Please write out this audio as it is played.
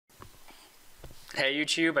Hey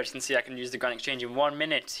YouTube, as you can see I can use the Grand Exchange in 1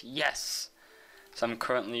 minute, yes! So I'm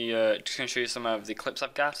currently just going to show you some of the clips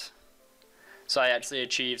I've got. So I actually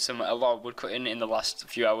achieved a lot of woodcutting in the last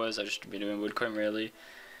few hours. I've just been doing woodcutting really.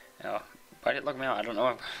 Why did it log me out? I don't know,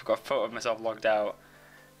 I've got a photo of myself logged out.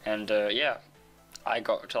 And yeah, I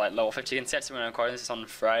got to like level 50 insets when I'm recording this on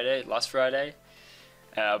Friday, last Friday.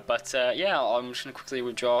 Yeah, I'm just going to quickly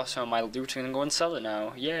withdraw some of my looting and go and sell it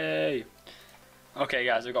now, yay! Okay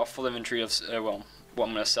guys, we've got a full inventory of, well, what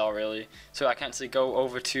I'm going to sell really. So I can actually go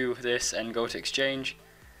over to this and go to exchange.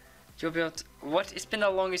 You'll be able to, what? It's been the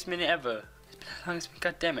longest minute ever. It's been the longest minute,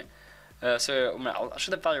 god damn it. So I'll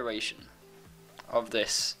show the valuation of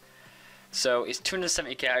this. So it's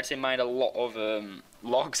 270k, I actually mined a lot of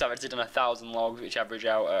logs. I've actually done 1,000 logs, which average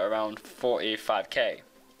out at around 45k.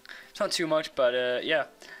 It's not too much, but yeah.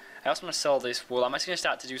 I also want to sell this wool. I'm actually going to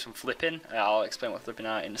start to do some flipping. I'll explain what flipping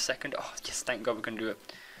are in a second. Oh, yes, thank God we can do it.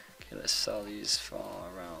 Okay, let's sell these for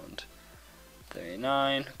around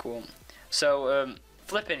 39. Cool. So,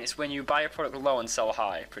 flipping is when you buy a product low and sell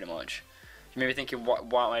high, pretty much. You may be thinking, what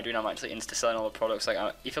am I doing? I'm actually insta-selling all the products.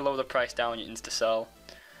 Like, if you lower the price down, you insta-sell,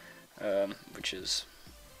 which is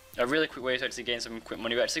a really quick way to actually gain some quick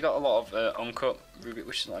money. We actually got a lot of uncut ruby,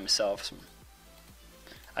 which is like myself. Some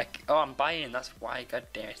I'm buying, that's why, god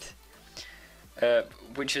damn it.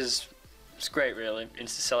 Which is, it's great really,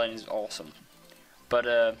 insta-selling is awesome. But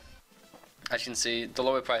as you can see, the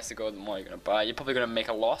lower price to go, the more you're going to buy. You're probably going to make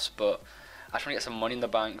a loss, but I just want to get some money in the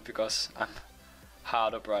bank because I'm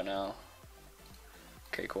hard up right now.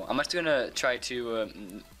 Okay, cool. I'm actually going to try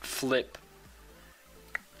to flip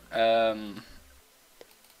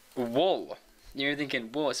wool. You're thinking,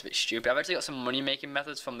 wool, it's a bit stupid. I've actually got some money making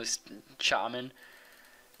methods from this chat I'm in.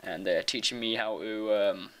 And they're teaching me how to,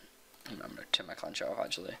 I'm going to turn my clan chat off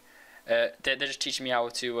actually. They're just teaching me how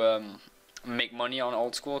to make money on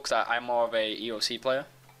old school, because I'm more of a EOC player.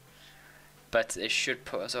 But it should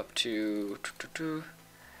put us up to,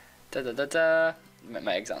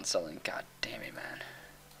 my eggs aren't selling, god damn it man.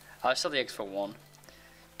 I'll sell the eggs for 1.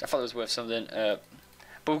 I thought it was worth something. But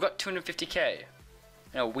we've got 250k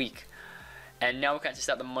in a week. And now we can actually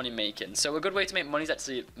start the money making. So a good way to make money is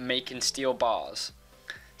actually making steel bars.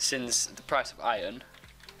 Since the price of iron,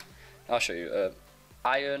 I'll show you,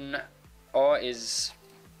 iron ore is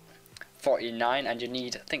 49 and you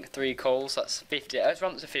need, I think, 3 coals, that's 50, let's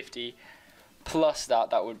run up to 50, plus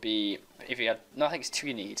that would be, if you had, no I think it's 2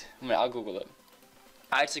 you need, I'll google it.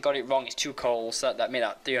 I actually got it wrong, it's 2 coals, so that made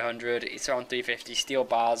that 300, it's around 350, steel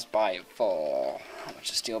bars buy for, how much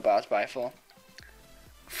does steel bars buy for?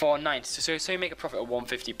 490, so you make a profit of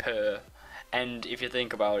 150 per, and if you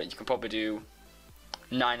think about it, you can probably do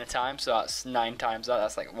 9 a time, so that's 9 times that,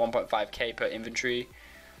 that's like 1.5k per inventory.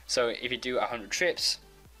 So if you do 100 trips,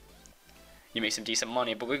 you make some decent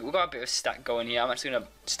money. But we've got a bit of stack going here. I'm actually going to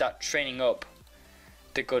start training up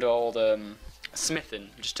the good old smithing,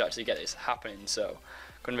 just to actually get this happening. So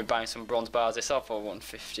I'm going to be buying some bronze bars. They sell for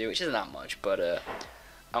 150, which isn't that much, but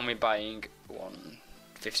I'm going to be buying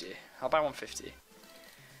 150. I'll buy 150.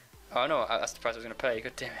 Oh no, that's the price I was going to pay,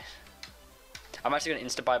 god damn it. I'm actually going to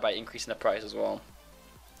insta-buy by increasing the price as well.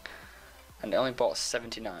 And I only bought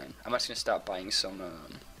 79. I'm actually going to start buying some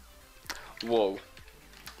wool.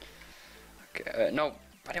 Okay, no,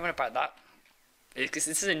 I didn't want to buy that. Because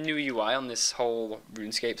this is a new UI on this whole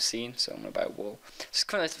Runescape scene, so I'm going to buy wool. Just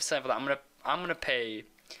currently for that, I'm gonna pay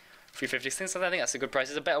 350. I think that's a good price.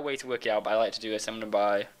 There's a better way to work it out, but I like to do this.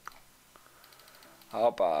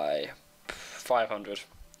 I'll buy 500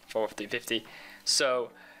 for 350. So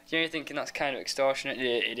you're thinking that's kind of extortionate.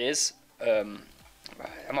 It is.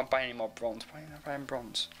 I'm not buying any more bronze. Why am I buying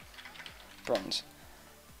bronze? Bronze.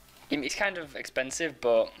 It's kind of expensive,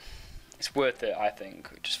 but it's worth it, I think,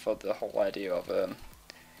 just for the whole idea of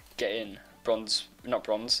getting bronze, not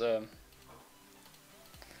bronze, of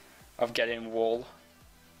getting wool.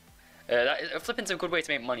 Flipping's a good way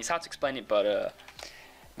to make money. It's hard to explain it, but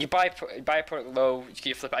you buy a product low,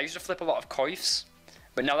 you flip it. I used to flip a lot of coifs,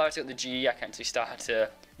 but now that I've got the GE, I can actually start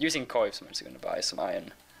using coifs. I'm actually going to buy some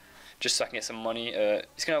iron, just so I can get some money.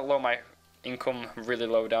 It's going to lower my income really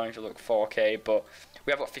low down if you look 4k, but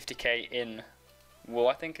we have got 50k in wool,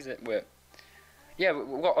 I think, is it? Yeah,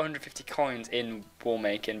 we've got 150 coins in wool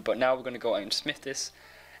making, but now we're going to go out and smith this,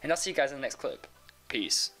 and I'll see you guys in the next clip.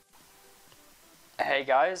 Peace. Hey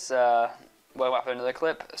guys, welcome back to another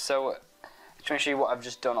clip. So, to show you what I've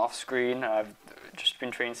just done off screen, I've just been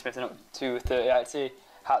training smithing up to 30. I actually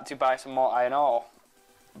had to buy some more iron ore,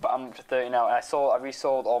 but I'm up to 30 now. I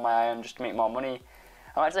resold all my iron just to make more money.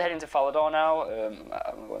 I'm actually heading to Falador now.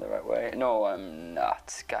 I'm going the right way. No, I'm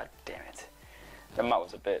not. God damn it. The map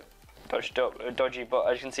was a bit dodgy, but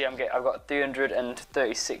as you can see, I've got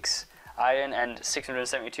 336 iron and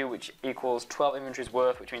 672, which equals 12 inventories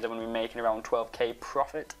worth, which means I'm going to be making around 12k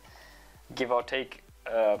profit, give or take.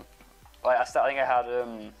 I think I had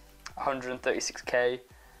 136k.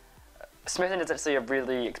 Smithing is actually a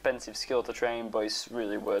really expensive skill to train, but it's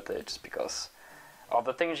really worth it just because of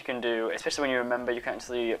the things you can do, especially when you remember you can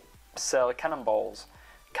actually sell cannonballs.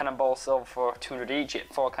 Cannonballs sell for 200 each,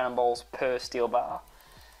 4 cannonballs per steel bar.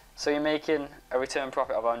 So you're making a return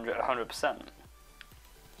profit of 100%.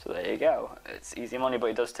 So there you go. It's easy money,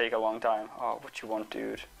 but it does take a long time. Oh, what you want,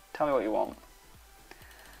 dude? Tell me what you want.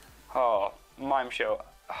 Oh, mime show.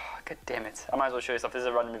 Oh, God damn it. I might as well show you stuff. This is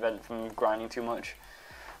a random event from grinding too much.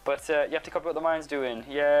 But you have to copy what the mine's doing.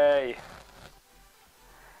 Yay.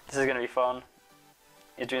 This is going to be fun.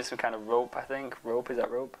 He's doing some kind of rope, I think. Rope, is that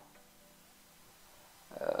rope?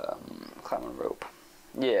 Climb on rope.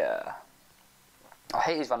 Yeah. I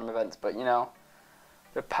hate these random events, but you know,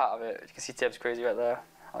 they're part of it. You can see Tibbs crazy right there.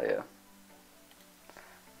 Hell yeah.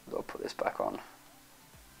 I'll put this back on.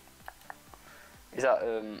 Is that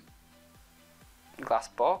glass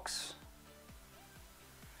box?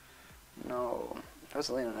 No. What's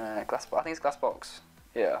the lean on glass box? I think it's glass box.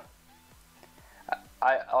 Yeah.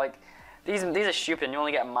 I like these are stupid and you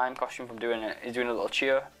only get a mime costume from doing it. He's doing a little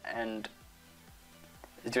cheer and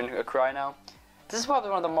he's doing a cry now. This is probably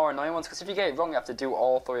one of the more annoying ones because if you get it wrong you have to do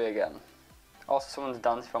all 3 again. Also someone's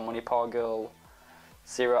dancing from Money Paw Girl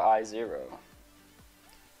 0I0.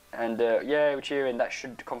 And yeah, we're cheering, that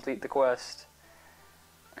should complete the quest.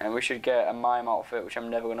 And we should get a mime outfit which I'm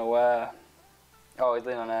never going to wear. Oh, he's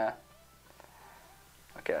leaning on air.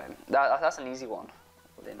 Okay, that's an easy one.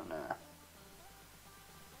 Lean on air.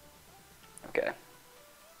 Okay.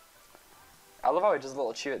 I love how it does a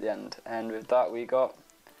little cheer at the end, and with that we got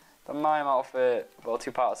the mime outfit, well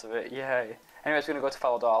 2 parts of it, yay. Anyways, we're going to go to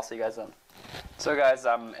Falador, I'll see you guys then. So guys,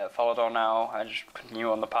 I'm at Falador now, I just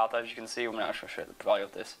continue on the path as you can see. I'm going to actually show you the value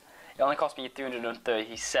of this. It only cost me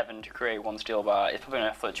 337 to create 1 steel bar. It's probably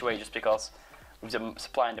going to fluctuate just because with the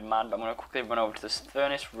supply and demand, but I'm going to quickly run over to this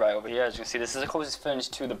furnace right over here. As you can see, this is the closest furnace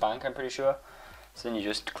to the bank, I'm pretty sure. So then you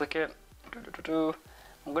just click it.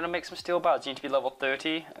 I'm going to make some steel bars. You need to be level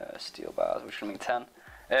 30. Steel bars, we're going to make 10.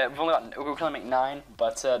 We can only make 9,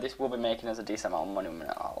 but this will be making us a decent amount of money.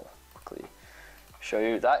 I'll quickly show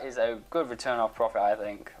you. That is a good return of profit, I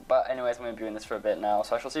think. But anyways, I'm going to be doing this for a bit now,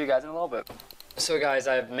 so I shall see you guys in a little bit. So guys,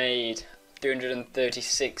 I've made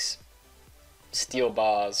 336 steel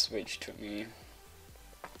bars, which took me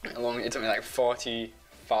it took me like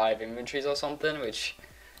 45 inventories or something, which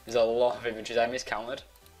is a lot of inventories. I miscounted.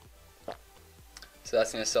 So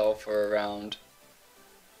that's going to sell for around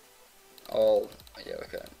okay.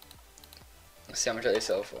 Let's see how much they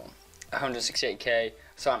sell for. 168k.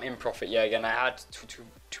 So I'm in profit. Yeah, again, I had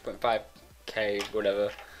 2.5k, whatever.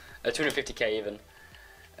 250k even.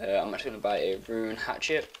 I'm actually going to buy a rune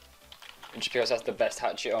hatchet, just because that's the best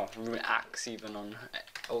hatchet. Oh, rune axe even on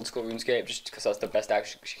old school RuneScape, just because that's the best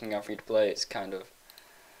axe you can get free to play. It's kind of,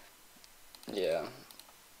 yeah.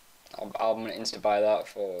 I'm gonna insta buy that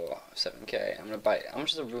for 7k. I'm gonna buy it. How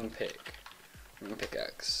much is a rune pick? Rune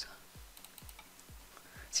pickaxe.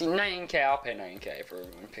 See, 19k. I'll pay 19k for a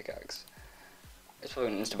rune pickaxe. It's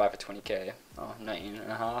probably gonna insta buy for 20k. Oh,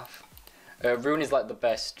 19.5. Rune is like the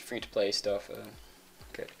best free to play stuff.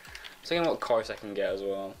 Okay. So what course I can get as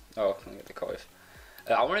well. Oh, I can get the course.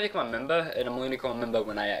 I want to become a member, and I'm only going to become a member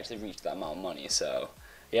when I actually reach that amount of money. So,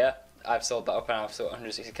 yeah, I've sold that up, and I've sold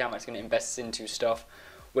 160k. I'm actually going to invest into stuff,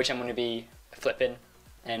 which I'm going to be flipping.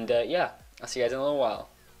 And yeah, I'll see you guys in a little while.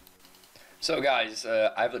 So guys,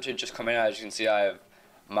 I've literally just come in. As you can see, I have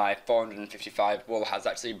my 455 wool has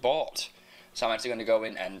actually bought. So I'm actually going to go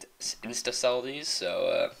in and insta sell these.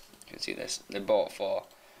 So you can see this. They bought for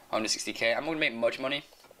 160k. I'm going to make much money.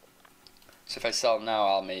 So if I sell now,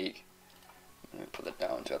 I'll make, let me put that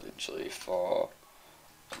down to literally 4,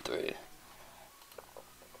 3.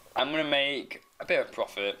 I'm going to make a bit of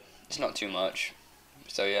profit. It's not too much.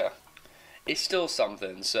 So yeah, it's still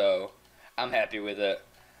something. So I'm happy with it.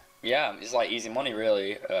 Yeah, it's like easy money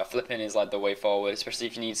really. Flipping is like the way forward, especially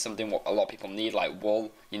if you need something what a lot of people need, like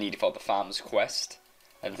wool. You need it for the farmer's quest.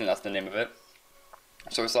 I think that's the name of it.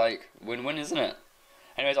 So it's like win-win, isn't it?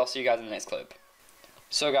 Anyways, I'll see you guys in the next clip.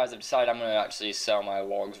 So guys, I've decided I'm going to actually sell my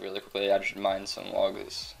logs really quickly. I just mined some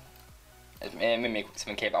logs. It may make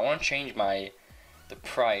 7k, but I want to change the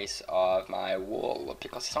price of my wool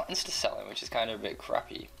because it's not insta-selling, which is kind of a bit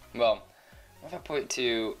crappy. Well, what if I put it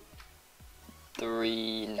to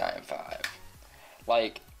 395?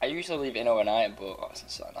 Like, I usually leave it in overnight, but oh, it's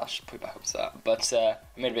not selling. I should put my hopes to that. But I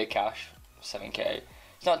made a bit of cash, 7k.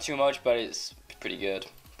 It's not too much, but it's pretty good.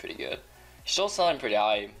 pretty good. Still selling pretty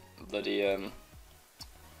high. Bloody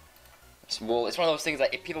it's wool. It's one of those things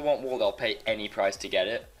that if people want wool, they'll pay any price to get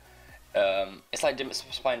it. It's like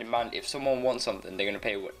supply and demand. If someone wants something, they're gonna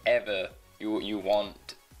pay whatever you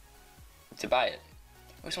want to buy it.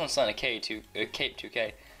 If someone's selling a cape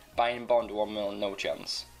 2K, buying bond 1 mil, no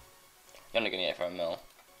chance. You're not gonna get it for a mil.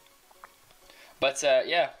 But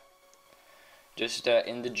yeah, just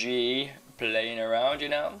in the G, playing around, you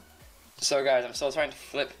know. So guys, I'm still trying to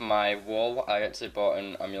flip my wool. I actually bought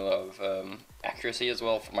an amulet of accuracy as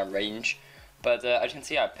well for my range. But as you can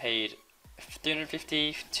see, I paid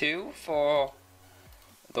 352 for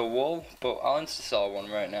the wool. But I'll instantly sell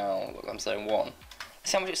one right now. Look, I'm selling one.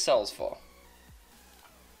 Let's see how much it sells for.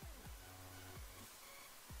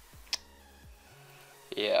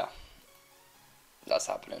 Yeah, that's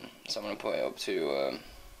happening. So I'm gonna put it up to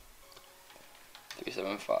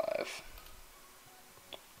 375.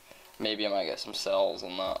 Maybe I might get some sales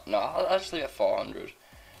on that. No, I'll just leave it at 400.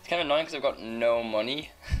 It's kind of annoying because I've got no money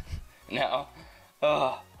now.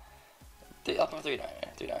 Oh, I'll put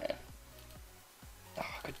 390.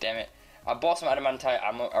 Oh, god damn it. I bought some adamantite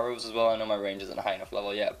arrows as well. I know my range isn't a high enough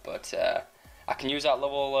level yet, but I can use that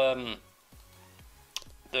level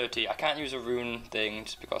 30. I can't use a rune thing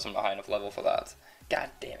just because I'm not high enough level for that. God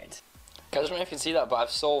damn it. I don't know if you can see that, but I've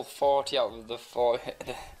sold 40 out of the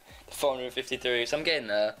 453, so I'm getting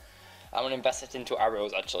there. I'm going to invest it into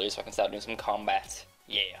arrows actually, so I can start doing some combat.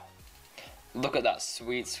 Yeah. Look at that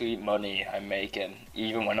sweet, sweet money I'm making,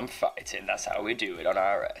 even when I'm fighting. That's how we do it on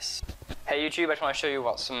RS. Hey YouTube, I just want to show you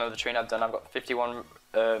what some of the training I've done. I've got 51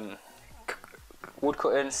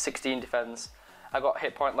 woodcutting, 16 defense. I've got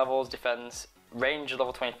hit point levels, defense, range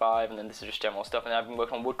level 25, and then this is just general stuff. And I've been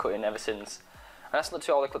working on woodcutting ever since. And that's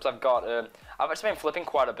literally all the clips I've got. I've actually been flipping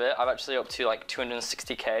quite a bit. I'm actually up to like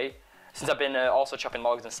 260k. Since I've been also chopping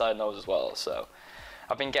logs and selling those as well, so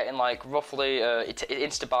I've been getting like roughly it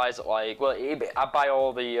insta buys at like, well, I buy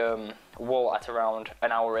all the wool at around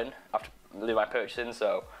an hour in after doing my purchasing,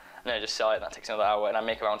 so and then I just sell it and that takes another hour and I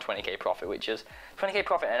make around 20k profit, which is 20k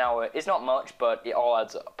profit in an hour is not much, but it all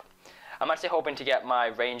adds up. I'm actually hoping to get my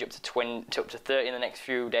range up to 30 in the next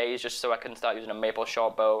few days, just so I can start using a maple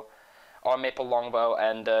short bow or a maple longbow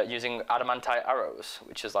and using adamantite arrows,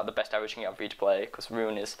 which is like the best arrows you can get on free to play, because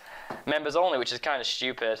rune is members only, which is kind of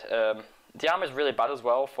stupid. The armor is really bad as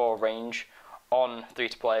well for range on free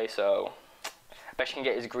to play, so best you can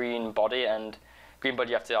get is green body, and green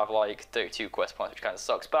body you have to have like 32 quest points, which kind of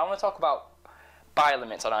sucks. But I want to talk about buy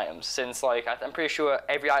limits on items, since like I'm pretty sure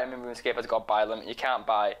every item in Runescape has got a buy limit. You can't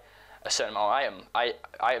buy a certain amount of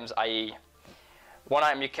items, i.e. one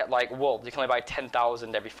item you get, like wool, you can only buy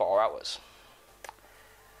 10,000 every 4 hours.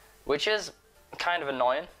 Which is kind of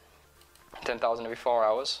annoying. 10,000 every 4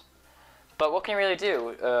 hours. But what can you really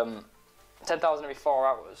do? 10,000 every 4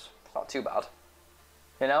 hours, it's not too bad.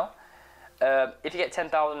 You know? If you get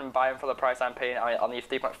 10,000 and buy them for the price I'm paying, I'll need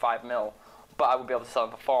 3.5 mil. But I will be able to sell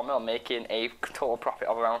them for 4 mil, making a total profit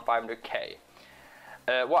of around 500k.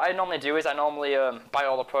 What I normally do is I normally buy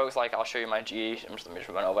all the products, like I'll show you my GE, let me just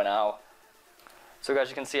run over now. So guys,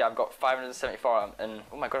 you can see I've got 574 and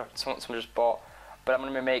oh my god, someone just bought. But I'm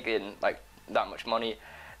going to be making like that much money.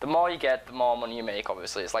 The more you get, the more money you make,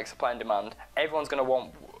 obviously. It's like supply and demand. Everyone's going to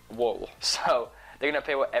want wool, so they're going to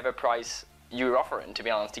pay whatever price you're offering, to be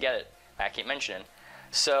honest, to get it, like I keep mentioning.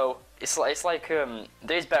 So it's like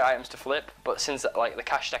there's better items to flip, but since like the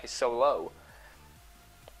cash stack is so low,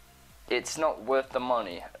 it's not worth the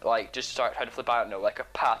money. Like just start trying to flip, I don't know, like a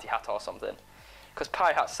party hat or something, because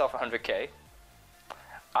party hats sell for 100k.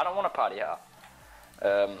 I don't want a party hat.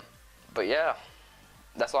 But yeah,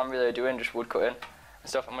 that's what I'm really doing, just woodcutting and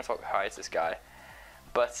stuff. I'm going to talk how is this guy.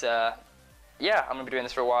 But yeah, I'm going to be doing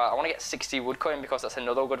this for a while. I want to get 60 woodcutting because that's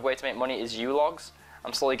another good way to make money is U-logs.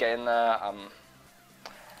 I'm slowly getting there.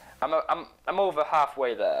 I'm over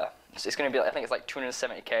halfway there. So it's going to be, I think it's like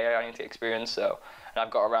 270k I need to get experience. So, and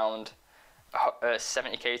I've got around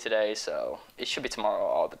 70k today, so it should be tomorrow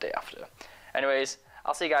or the day after. Anyways,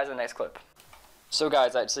 I'll see you guys in the next clip. So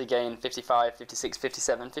guys, I actually gained 55, 56,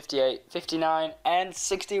 57, 58, 59, and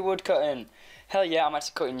 60 wood cutting. Hell yeah, I'm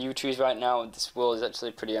actually cutting yew trees right now. This world is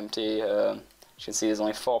actually pretty empty. As you can see, there's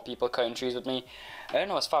only 4 people cutting trees with me.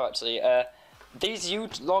 No, it's 5 actually. These yew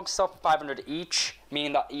logs sell 500 each,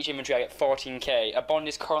 meaning that each inventory I get 14k. A bond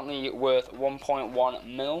is currently worth 1.1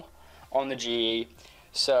 mil on the GE.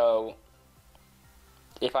 So,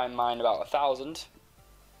 if I mine about 1,000,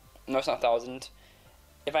 no, it's not 1,000.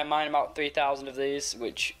 If I mine about 3,000 of these,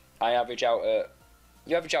 which I average out at,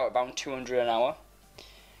 you average out about 200 an hour.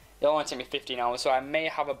 It'll only take me 15 hours, so I may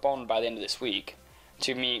have a bond by the end of this week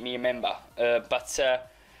to me a member. But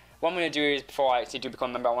what I'm going to do is, before I actually do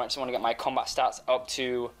become a member, I just want to get my combat stats up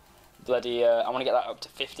to bloody, I want to get that up to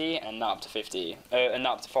 50, and that up to 50, and that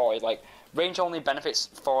up to 40. Like, range only benefits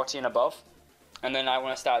 40 and above, and then I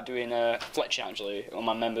want to start doing fletching, actually, on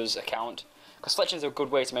my members account, because fletching is a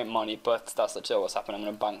good way to make money, but that's literally what's happened. I'm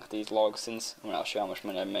going to bank these logs, since I'm going to show you how much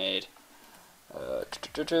money I made.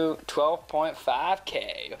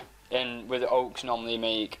 12.5k, and with the oaks normally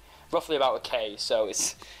make roughly about a K, so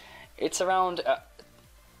it's around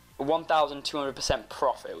 1,200%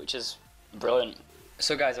 profit, which is brilliant.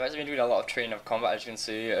 So guys, I've actually been doing a lot of training of combat, as you can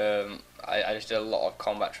see. I just did a lot of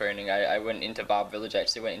combat training. I went into Barb Village. I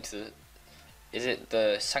actually went into, is it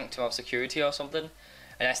the Sanctum of Security or something?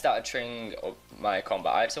 And I started training up my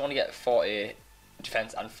combat. I actually want to get 40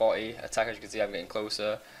 defense and 40 attack. As you can see, I'm getting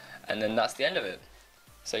closer, and then that's the end of it.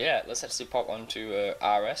 So yeah, let's actually pop onto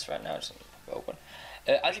RS right now. Just open.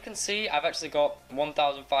 As you can see, I've actually got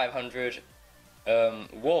 1,500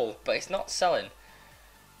 wool, but it's not selling.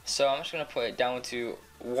 So I'm just going to put it down to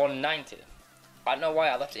 190. I don't know why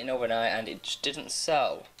I left it in overnight and it just didn't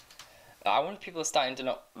sell. I wonder if people are starting to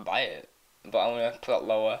not buy it, but I'm going to put it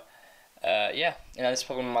lower. Yeah, and this is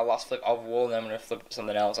probably my last flip of wool, and then I'm going to flip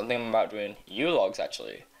something else. I'm thinking about doing U-logs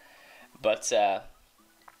actually. But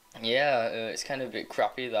yeah, it's kind of a bit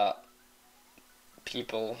crappy that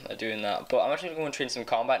people are doing that. But I'm actually going to train some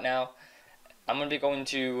combat now. I'm going to be going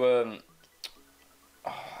to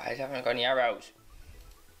I haven't got any arrows.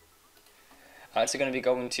 I'm actually going to be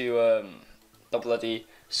going to the bloody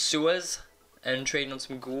sewers and trading on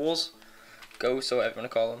some ghouls. Ghosts, or whatever you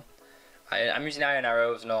want to call them. I'm using iron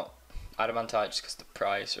arrows, not adamantite, just because of the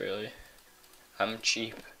price, really. I'm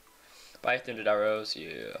cheap. Buy 100 arrows,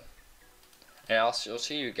 yeah. And I'll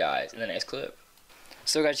see you guys in the next clip.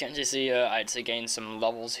 So guys, you can actually see I actually gained some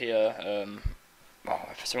levels here. Oh,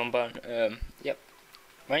 I pressed the wrong button. Yep.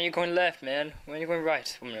 When are you going left, man? When are you going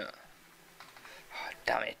right? 1 minute. Oh,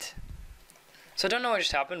 damn it. So I don't know what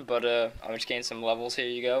just happened, but I'm just getting some levels. Here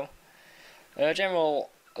you go. General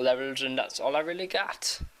levels, and that's all I really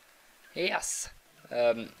got. Yes.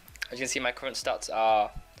 As you can see, my current stats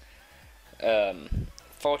are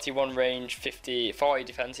 41 range, 40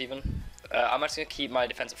 defense even. I'm actually gonna keep my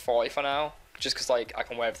defense at 40 for now, just because like I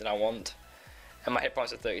can wear everything I want, and my hit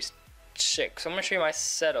points are 36. So I'm gonna show you my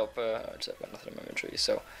setup. I've got nothing in my inventory,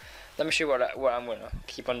 so let me show you what I'm gonna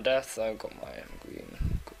keep on death. I've got my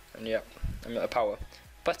green, and yep, I'm at a power.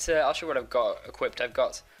 But I'll show you what I've got equipped. I've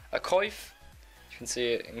got a coif. You can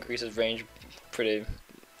see it increases range pretty,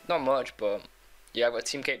 not much, but yeah, I've got a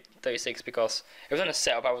Team Cape 36 because it was on a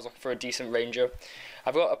setup. I was looking for a decent ranger.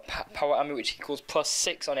 I've got a power army which equals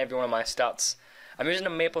 +6 on every one of my stats. I'm using a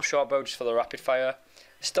maple shortbow just for the rapid fire.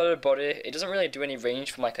 Studded body. It doesn't really do any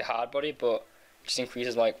range from like a hard body, but it just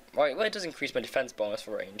increases like, well, it does increase my defense bonus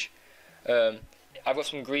for range. I've got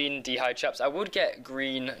some green d'hide chaps. I would get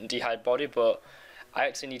green d'hide body, but I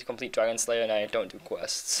actually need to complete Dragon Slayer and I don't do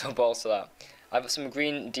quests, so balls to that. I've got some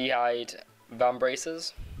green d'hide van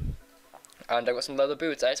braces, and I've got some leather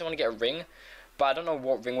boots. I actually want to get a ring, but I don't know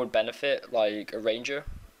what ring would benefit like a ranger.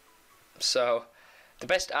 So the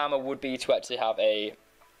best armor would be to actually have a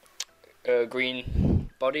green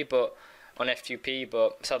body, but on F2P.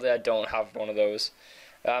 But sadly, I don't have one of those.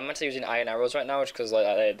 I'm actually using iron arrows right now, just because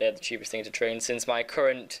like they're the cheapest thing to train. Since my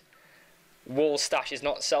current wool stash is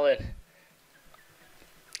not selling,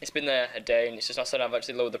 it's been there a day and it's just not selling. I've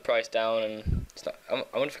actually lowered the price down, and it's not.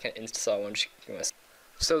 I wonder if I can insta sell one.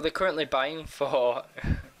 So they're currently buying for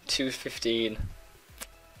 215.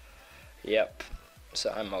 Yep.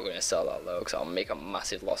 So I'm not going to sell that low because I'll make a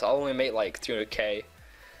massive loss. I'll only make like 300k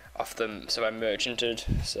off them, so I'm merchanted.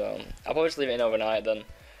 So I'll probably just leave it in overnight. Then,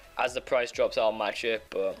 as the price drops, I'll match it.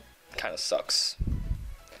 But it kind of sucks.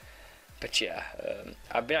 But yeah,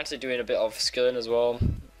 I've been actually doing a bit of skilling as well.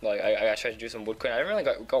 Like I tried to do some woodcutting. I haven't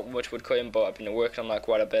really got much woodcutting, but I've been working on that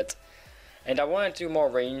quite a bit. And I want to do more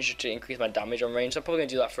range to increase my damage on range. So I'm probably going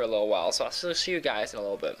to do that for a little while. So I'll see you guys in a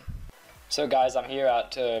little bit. So guys, I'm here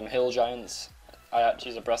at Hill Giants. I had to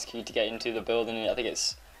use a brass key to get into the building. I think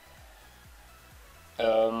it's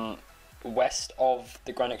west of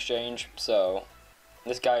the Grand Exchange. So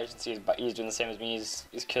this guy, you can see, he's doing the same as me.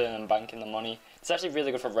 He's killing and banking the money. It's actually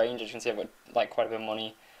really good for range. As you can see, I've got like quite a bit of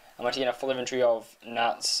money. I'm actually getting a full inventory of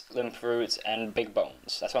gnats, limp roots, and big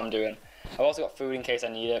bones. That's what I'm doing. I've also got food in case I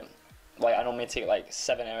need it. Like I normally take like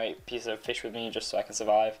 7 or 8 pieces of fish with me just so I can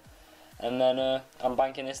survive. And then I'm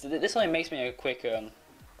banking this. This only makes me a quick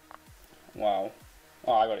wow.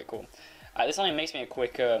 Oh, I got it, cool. This only makes me a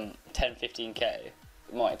quick 10-15k,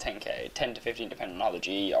 more like 10k, 10 to 15 depending on how the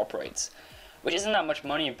GE operates, which isn't that much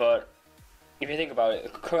money, but if you think about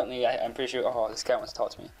it, currently I'm pretty sure. Oh, this guy wants to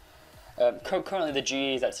talk to me. Currently the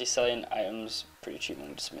GE is actually selling items pretty cheap. I'm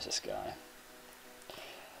going to dismiss this guy.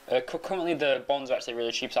 Currently the bonds are actually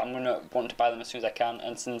really cheap, so I'm going to want to buy them as soon as I can,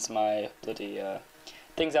 and since my bloody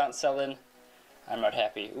things aren't selling, I'm not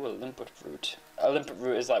happy. Ooh, a limpet root. A limpet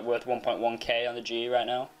root is like worth 1.1k on the GE right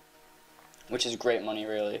now, which is great money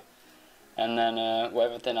really. And then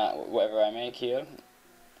whatever I make here,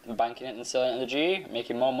 banking it and selling it in the GE,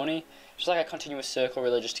 making more money. Just like a continuous circle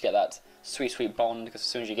really, just to get that sweet bond, because as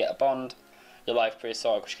soon as you get a bond, your life's pretty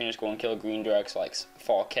solid, because you can just go and kill green drags for like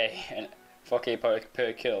 4k and 4k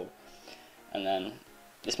per kill. And then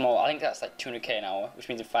it's more, I think that's like 200k an hour, which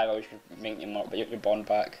means in 5 hours you can make your bond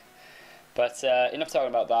back. But enough talking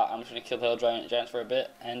about that. I'm just going to kill the hill giants for a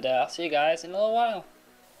bit, and I'll see you guys in a little while.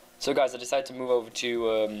 So guys, I decided to move over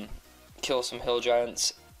to kill some hill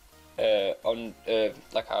giants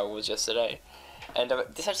like I was yesterday. And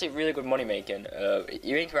this is actually really good money making.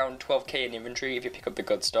 You make around 12k in inventory if you pick up the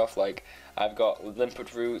good stuff. Like I've got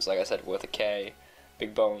limpet roots, like I said, worth a k.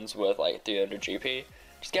 Big bones worth like 300 GP.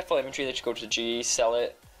 Just get full inventory, then just go to the GE, sell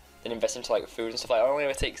it, then invest into like food and stuff like that. I only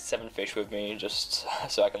ever take 7 fish with me just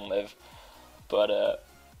so I can live. But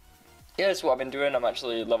yeah, that's what I've been doing. I'm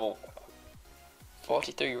actually level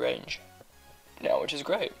 43 range now, which is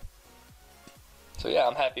great. So yeah,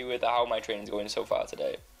 I'm happy with how my training's going so far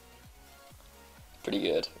today. Pretty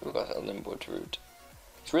good. We've got a limpet root.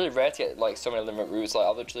 It's really rare to get like so many limpet roots. Like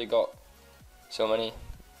I've literally got so many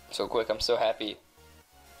so quick. I'm so happy.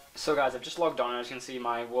 So guys, I've just logged on, as you can see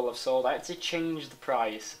my wool have sold. I had to change the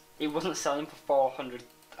price. It wasn't selling for 400,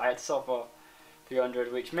 I had to sell for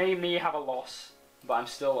 300, which made me have a loss, but I'm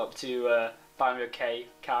still up to 500k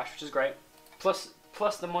cash, which is great. Plus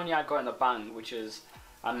the money I got in the bank, which is,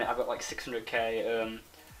 I've got like 600k.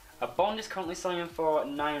 A bond is currently selling for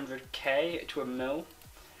 900k to a mil,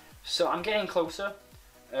 so I'm getting closer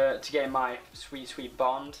to getting my sweet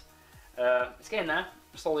bond. It's getting there,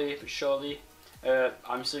 slowly but surely.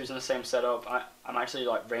 I'm still using the same setup. I'm actually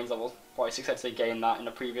like range level 46, I actually gained that in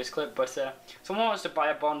the previous clip, but someone wants to buy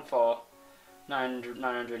a bond for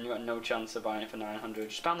 900 and you got no chance of buying it for 900.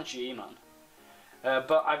 Just ban the GE, man.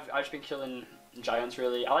 But I've just been killing giants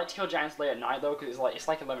really. I like to kill giants late at night though, because it's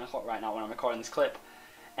like 11 o'clock right now when I'm recording this clip,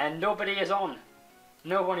 and nobody is on.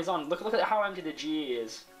 No one is on. Look at how empty the GE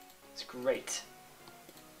is. It's great.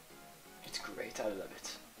 It's great. I love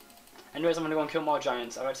it. Anyways, I'm gonna go and kill more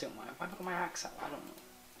giants. I've actually got why have I got my axe out? I don't know.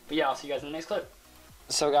 But yeah, I'll see you guys in the next clip.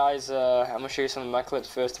 So guys, I'm gonna show you some of my clips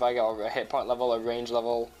first. If I get a hit point level, a range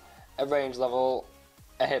level, a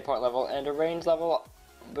hit point level, and a range level,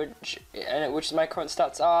 which is my current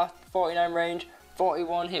stats are 49 range,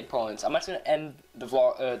 41 hit points. I'm actually gonna end the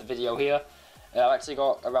the video here. I've actually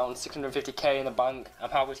got around 650k in the bank. I'm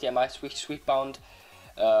happy to get my sweet bond.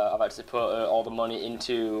 I've actually put all the money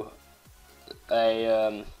into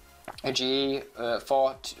a GE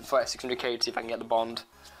for 600k to see if I can get the bond.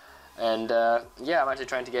 And yeah, I'm actually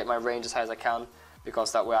trying to get my range as high as I can,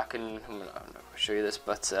 because that way I can, I'm gonna show you this,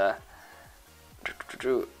 but I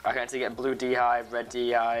can actually get blue D-hide, red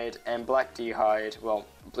D-hide, and black D-hide. Well,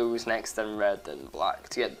 blue's next, then red, then black,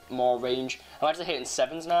 to get more range. I'm actually hitting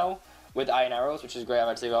 7s now with iron arrows, which is great. I've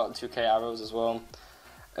actually got 2k arrows as well.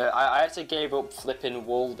 I actually gave up flipping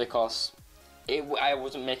wool because I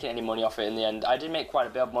wasn't making any money off it in the end. I did make quite a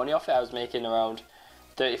bit of money off it. I was making around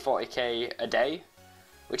 30-40k a day,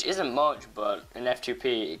 which isn't much, but in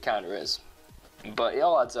F2P it kind of is. But it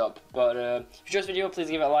all adds up. But if you enjoyed this video, please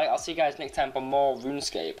give it a like. I'll see you guys next time for more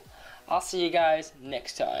Runescape. I'll see you guys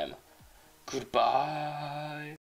next time. Goodbye.